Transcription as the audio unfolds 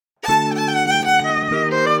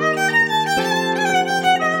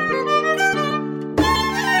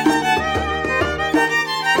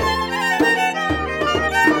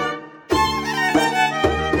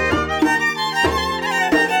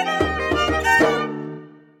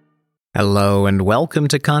Hello and welcome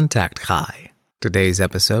to Contact Chai. Today's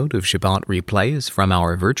episode of Shabbat Replay is from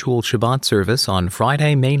our virtual Shabbat service on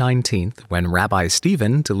Friday, May 19th, when Rabbi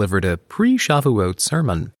Steven delivered a pre-Shavuot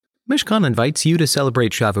sermon. Mishkan invites you to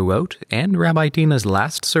celebrate Shavuot and Rabbi Tina's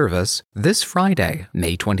last service this Friday,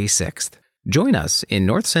 May 26th. Join us in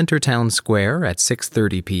North Center Town Square at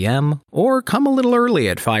 6:30 p.m. or come a little early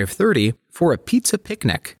at 5:30 for a pizza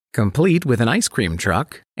picnic, complete with an ice cream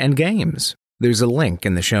truck and games. There's a link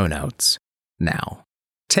in the show notes. Now,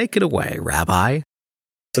 take it away, Rabbi.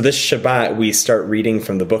 So this Shabbat, we start reading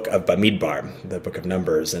from the book of Bamidbar, the book of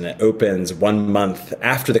Numbers, and it opens 1 month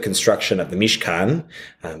after the construction of the Mishkan,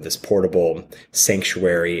 this portable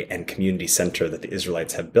sanctuary and community center that the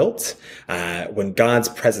Israelites have built, when God's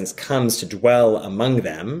presence comes to dwell among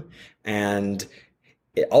them. And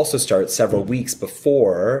it also starts several weeks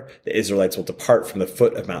before the Israelites will depart from the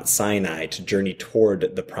foot of Mount Sinai to journey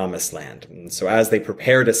toward the Promised Land. And so as they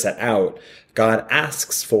prepare to set out, God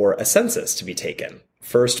asks for a census to be taken.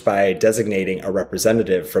 First by designating a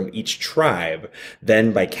representative from each tribe,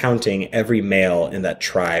 then by counting every male in that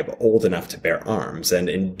tribe old enough to bear arms. And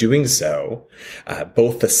in doing so,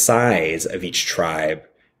 both the size of each tribe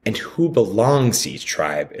and who belongs to each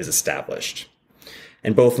tribe is established.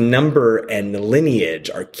 And both number and lineage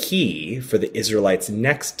are key for the Israelites'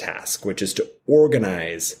 next task, which is to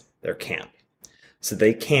organize their camp, so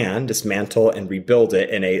they can dismantle and rebuild it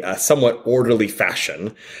in a somewhat orderly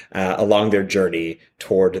fashion along their journey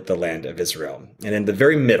toward the land of Israel. And in the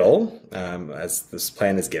very middle, as this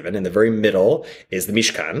plan is given, in the very middle is the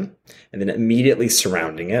Mishkan, and then immediately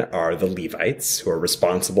surrounding it are the Levites, who are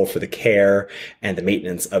responsible for the care and the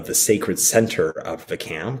maintenance of the sacred center of the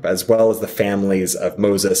camp, as well as the families of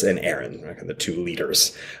Moses and Aaron, the two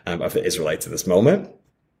leaders of the Israelites at this moment.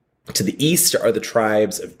 To the east are the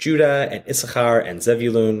tribes of Judah and Issachar and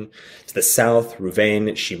Zebulun. To the south,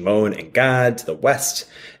 Reuven, Shimon, and Gad. To the west,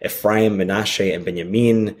 Ephraim, Manasseh, and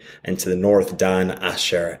Benjamin. And to the north, Dan,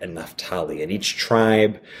 Asher, and Naphtali. And each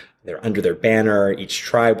tribe, they're under their banner, each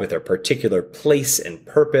tribe with their particular place and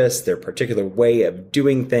purpose, their particular way of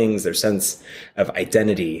doing things, their sense of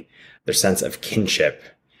identity, their sense of kinship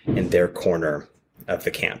in their corner of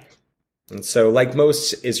the camp. And so, like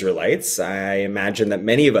most Israelites, I imagine that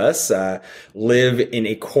many of us live in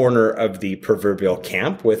a corner of the proverbial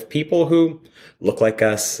camp with people who look like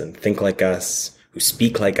us and think like us, who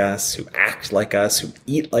speak like us, who act like us, who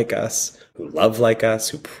eat like us, who love like us,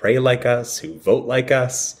 who pray like us, who vote like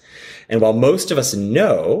us. And while most of us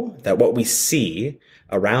know that what we see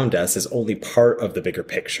around us is only part of the bigger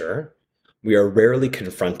picture, we are rarely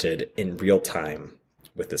confronted in real time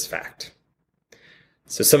with this fact.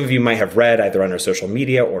 So some of you might have read either on our social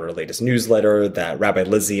media or our latest newsletter that Rabbi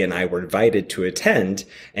Lizzie and I were invited to attend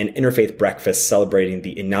an interfaith breakfast celebrating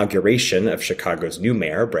the inauguration of Chicago's new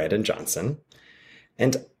mayor, Brandon Johnson.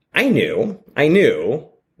 And I knew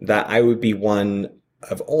that I would be one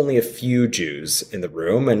of only a few Jews in the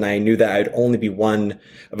room, and I knew that I'd only be one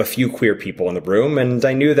of a few queer people in the room, and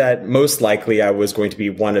I knew that most likely I was going to be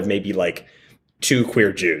one of maybe like 2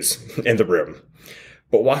 queer Jews in the room.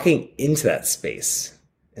 But walking into that space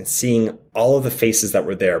and seeing all of the faces that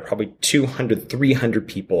were there, probably 200, 300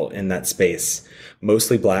 people in that space,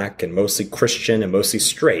 mostly Black and mostly Christian and mostly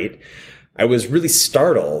straight, I was really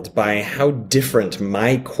startled by how different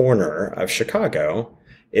my corner of Chicago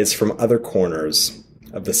is from other corners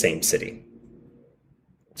of the same city.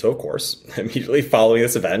 So, of course, immediately following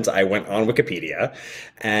this event, I went on Wikipedia,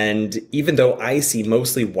 and even though I see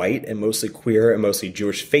mostly white and mostly queer and mostly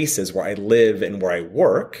Jewish faces where I live and where I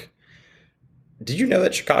work, did you know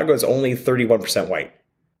that Chicago is only 31% white?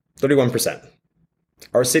 31%.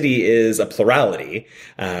 Our city is a plurality,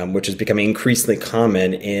 which is becoming increasingly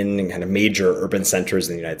common in kind of major urban centers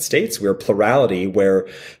in the United States. We're a plurality where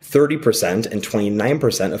 30% and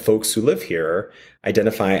 29% of folks who live here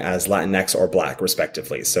identify as Latinx or Black,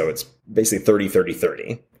 respectively. So it's basically 30, 30,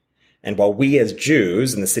 30. And while we as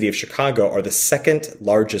Jews in the city of Chicago are the second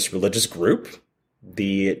largest religious group,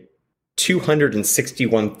 the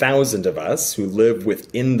 261,000 of us who live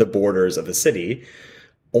within the borders of the city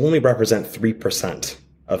only represent 3%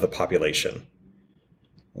 of the population,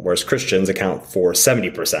 whereas Christians account for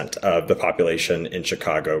 70% of the population in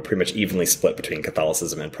Chicago, pretty much evenly split between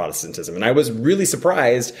Catholicism and Protestantism. And I was really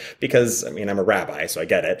surprised because, I'm a rabbi, so I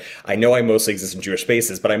get it. I know I mostly exist in Jewish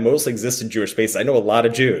spaces, but I mostly exist in Jewish spaces. I know a lot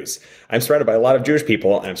of Jews. I'm surrounded by a lot of Jewish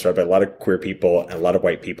people, and I'm surrounded by a lot of queer people and a lot of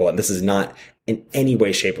white people, and this is not in any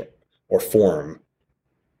way, shape, or form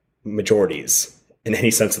majorities in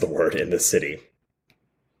any sense of the word in this city.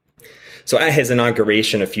 So at his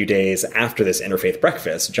inauguration a few days after this interfaith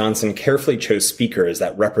breakfast, Johnson carefully chose speakers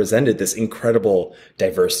that represented this incredible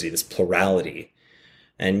diversity, this plurality.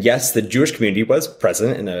 And yes, the Jewish community was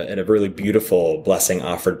present in a really beautiful blessing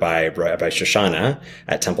offered by Rabbi Shoshana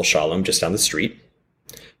at Temple Shalom just down the street.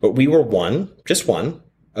 But we were just one,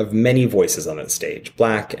 of many voices on that stage,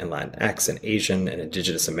 Black and Latinx and Asian and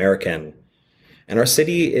Indigenous American. And our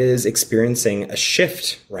city is experiencing a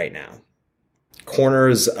shift right now.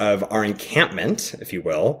 Corners of our encampment, if you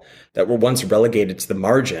will, that were once relegated to the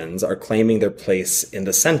margins are claiming their place in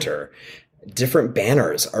the center. Different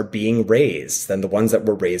banners are being raised than the ones that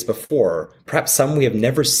were raised before, perhaps some we have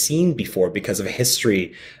never seen before because of a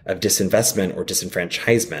history of disinvestment or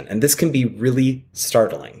disenfranchisement. And this can be really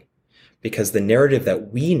startling because the narrative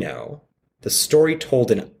that we know, the story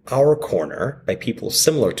told in our corner by people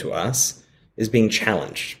similar to us, is being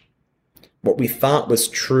challenged. What we thought was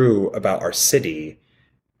true about our city,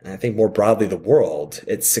 and I think more broadly the world,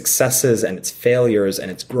 its successes and its failures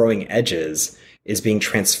and its growing edges, is being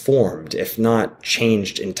transformed, if not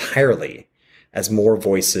changed entirely, as more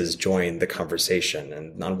voices join the conversation.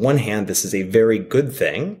 And on one hand, this is a very good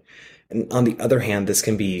thing. And on the other hand, this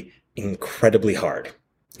can be incredibly hard,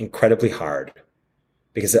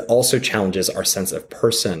 because it also challenges our sense of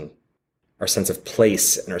person, our sense of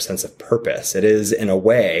place, and our sense of purpose. It is, in a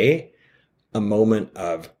way, a moment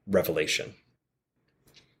of revelation.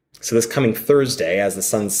 So this coming Thursday, as the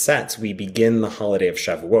sun sets, we begin the holiday of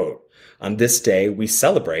Shavuot. On this day, we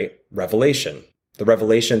celebrate revelation, the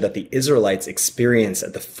revelation that the Israelites experienced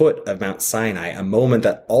at the foot of Mount Sinai, a moment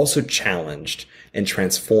that also challenged and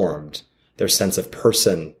transformed their sense of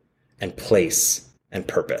person and place and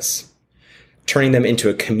purpose, turning them into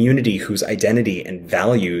a community whose identity and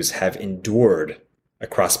values have endured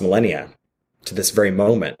across millennia to this very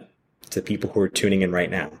moment, to the people who are tuning in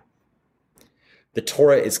right now. The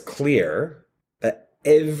Torah is clear that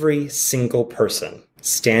every single person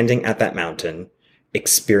standing at that mountain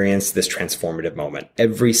experienced this transformative moment.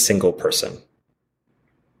 Every single person,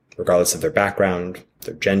 regardless of their background,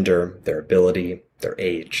 their gender, their ability, their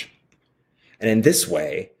age. And in this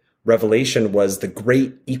way, revelation was the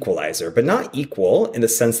great equalizer, but not equal in the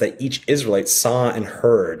sense that each Israelite saw and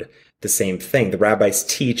heard the same thing. The rabbis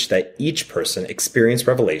teach that each person experienced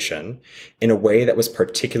revelation in a way that was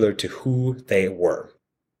particular to who they were.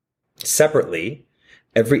 Separately,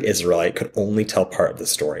 every Israelite could only tell part of the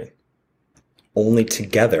story. Only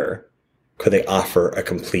together could they offer a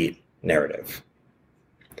complete narrative.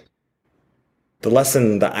 The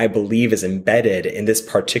lesson that I believe is embedded in this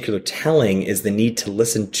particular telling is the need to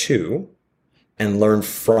listen to and learn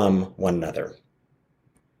from one another.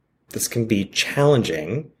 This can be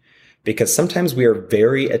challenging because sometimes we are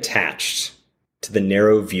very attached to the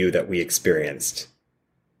narrow view that we experienced.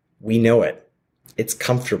 We know it. It's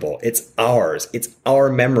comfortable. It's ours. It's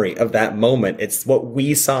our memory of that moment. It's what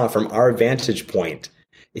we saw from our vantage point.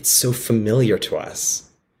 It's so familiar to us.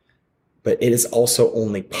 But it is also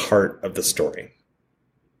only part of the story.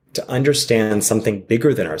 To understand something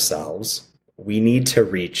bigger than ourselves, we need to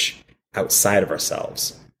reach outside of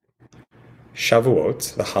ourselves.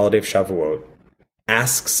 Shavuot, the holiday of Shavuot,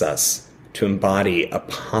 asks us to embody a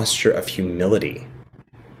posture of humility,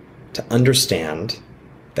 to understand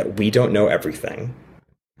that we don't know everything,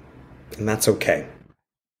 and that's okay.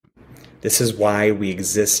 This is why we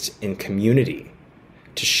exist in community,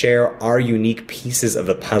 to share our unique pieces of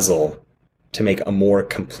the puzzle to make a more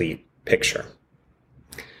complete picture.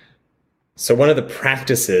 So one of the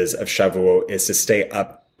practices of Shavuot is to stay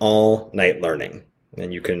up all night learning.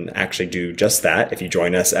 And you can actually do just that if you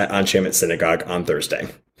join us at Anshe Emet Synagogue on Thursday.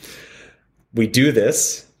 We do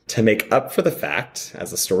this to make up for the fact,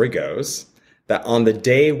 as the story goes, that on the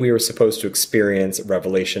day we were supposed to experience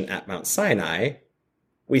revelation at Mount Sinai,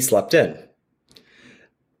 we slept in.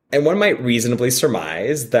 And one might reasonably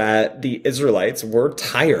surmise that the Israelites were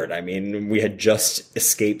tired. I mean, we had just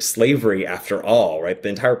escaped slavery after all, right? The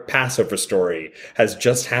entire Passover story has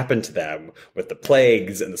just happened to them with the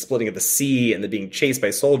plagues and the splitting of the sea and the being chased by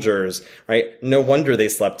soldiers, right? No wonder they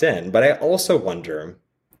slept in. But I also wonder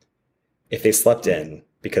if they slept in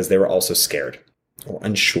because they were also scared or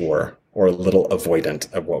unsure or a little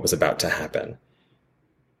avoidant of what was about to happen.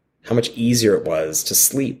 How much easier it was to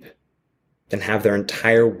sleep than have their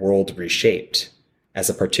entire world reshaped as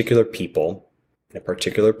a particular people in a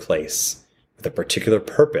particular place with a particular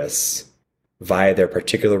purpose via their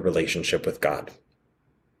particular relationship with God.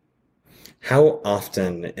 How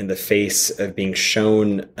often, in the face of being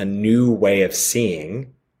shown a new way of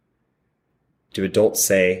seeing, do adults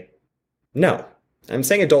say, no, I'm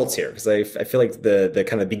saying adults here because I feel like the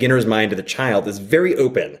kind of beginner's mind of the child is very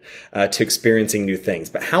open to experiencing new things.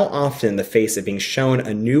 But how often in the face of being shown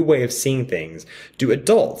a new way of seeing things do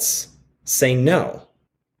adults say, no,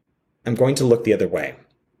 I'm going to look the other way.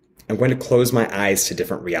 I'm going to close my eyes to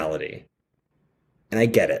different reality. And I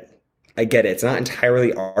get it. It's not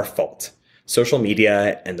entirely our fault. Social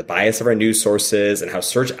media and the bias of our news sources and how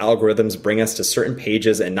search algorithms bring us to certain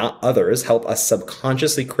pages and not others help us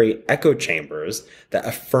subconsciously create echo chambers that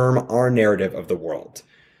affirm our narrative of the world.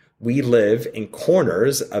 We live in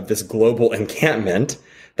corners of this global encampment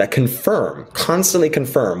that constantly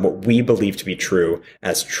confirm what we believe to be true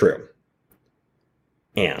as true.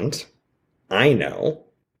 And I know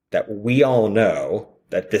that we all know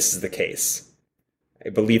that this is the case. I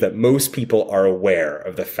believe that most people are aware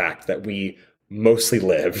of the fact that we mostly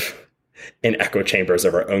live in echo chambers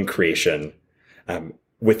of our own creation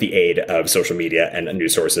with the aid of social media and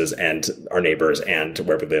news sources and our neighbors and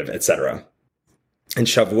where we live, etc. And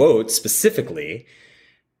Shavuot specifically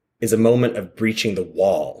is a moment of breaching the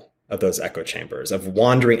wall of those echo chambers, of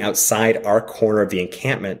wandering outside our corner of the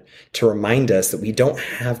encampment to remind us that we don't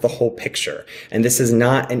have the whole picture. And this is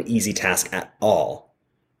not an easy task at all.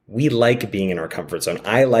 We like being in our comfort zone.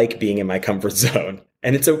 I like being in my comfort zone.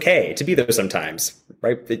 And it's okay to be there sometimes,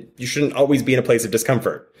 right? You shouldn't always be in a place of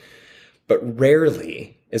discomfort. But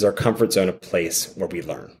rarely is our comfort zone a place where we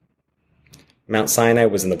learn. Mount Sinai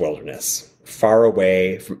was in the wilderness, far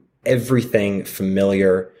away from everything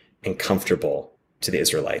familiar and comfortable to the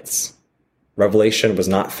Israelites. Revelation was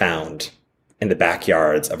not found in the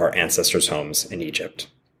backyards of our ancestors' homes in Egypt.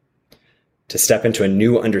 To step into a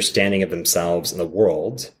new understanding of themselves and the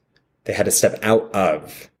world, they had to step out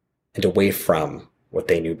of and away from what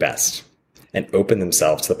they knew best and open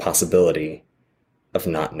themselves to the possibility of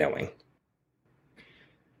not knowing.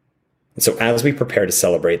 And so as we prepare to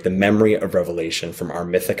celebrate the memory of revelation from our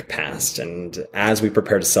mythic past, and as we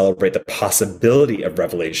prepare to celebrate the possibility of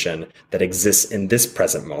revelation that exists in this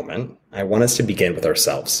present moment, I want us to begin with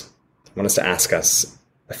ourselves. I want us to ask us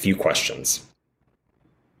a few questions.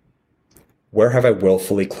 Where have I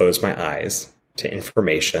willfully closed my eyes to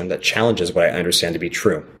information that challenges what I understand to be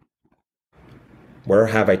true? Where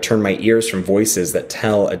have I turned my ears from voices that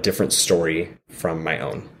tell a different story from my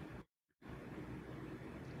own?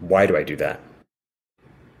 Why do I do that?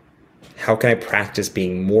 How can I practice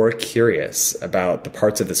being more curious about the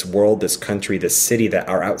parts of this world, this country, this city that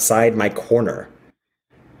are outside my corner?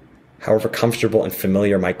 However comfortable and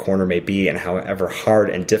familiar my corner may be, and however hard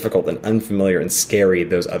and difficult and unfamiliar and scary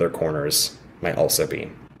those other corners might also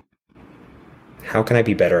be. How can I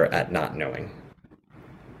be better at not knowing?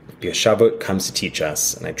 Because Shavuot comes to teach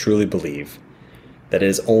us, and I truly believe that it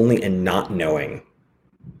is only in not knowing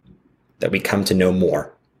that we come to know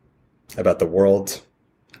more about the world,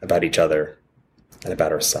 about each other, and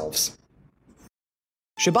about ourselves.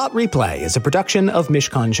 Shabbat Replay is a production of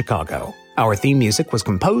Mishkan Chicago. Our theme music was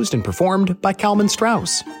composed and performed by Kalman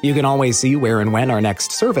Strauss. You can always see where and when our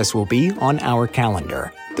next service will be on our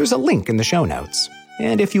calendar. There's a link in the show notes.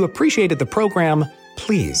 And if you appreciated the program,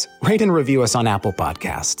 please rate and review us on Apple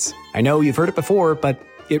Podcasts. I know you've heard it before, but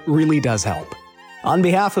it really does help. On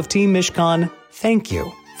behalf of Team Mishkan, thank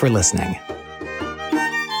you for listening.